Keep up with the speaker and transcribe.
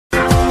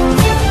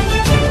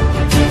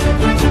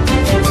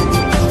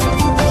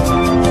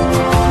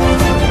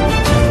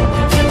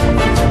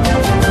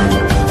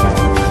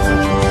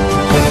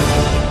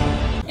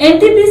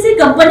NTPC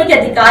company के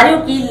अधिकारियों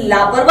की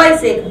लापरवाही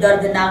से एक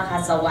दर्दनाक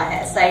हादसा हुआ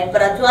है। साइट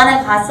पर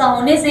अचानक हादसा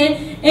होने से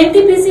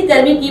एनटीपीसी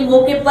कर्मी की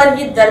मौके पर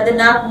ही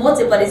दर्दनाक मौत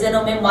से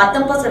परिजनों में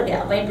मातम पसर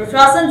गया। वहीं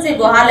प्रशासन से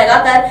गुहार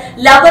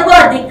लगाकर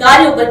लापरवाह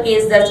अधिकारियों पर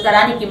केस दर्ज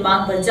कराने की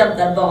मांग पर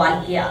जमकर बवाल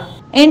किया।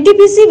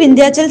 एनटीपीसी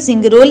विंध्याचल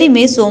सिंगरौली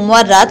में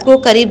सोमवार रात को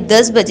करीब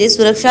 10 बजे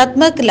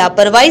सुरक्षात्मक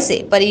लापरवाही से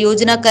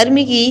परियोजना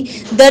कर्मी की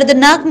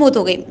दर्दनाक मौत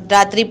हो गई।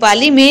 रात्रि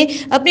पाली में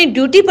अपनी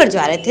ड्यूटी पर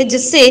जा रहे थे,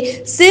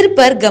 जिससे सिर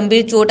पर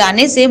गंभीर चोट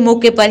आने से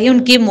मौके पर ही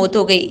उनकी मौत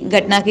हो गई।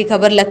 घटना की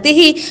खबर लगते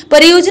ही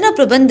परियोजना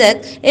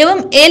प्रबंधक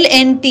एवं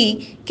एल&टी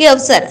के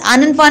अफसर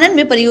आनन फानन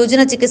में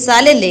परियोजना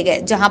चिकित्सालय ले गए,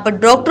 जहां पर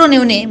डॉक्टरों ने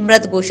उन्हें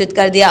मृत घोषित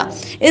कर दिया।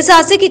 इस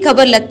हादसे की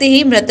खबर लगते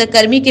ही मृतक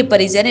कर्मी के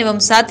परिजन एवं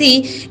साथी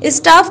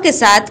स्टाफ के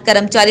साथ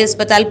कर्मचारी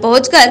अस्पताल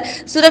पहुंचकर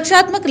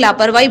सुरक्षात्मक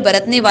लापरवाही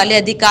बरतने वाले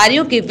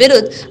अधिकारियों के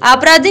विरुद्ध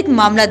आपराधिक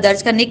मामला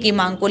दर्ज करने की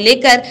मांग को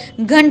लेकर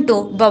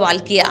घंटों बवाल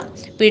किया।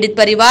 पीड़ित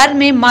परिवार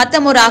में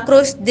मातम और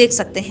आक्रोश देख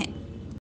सकते हैं।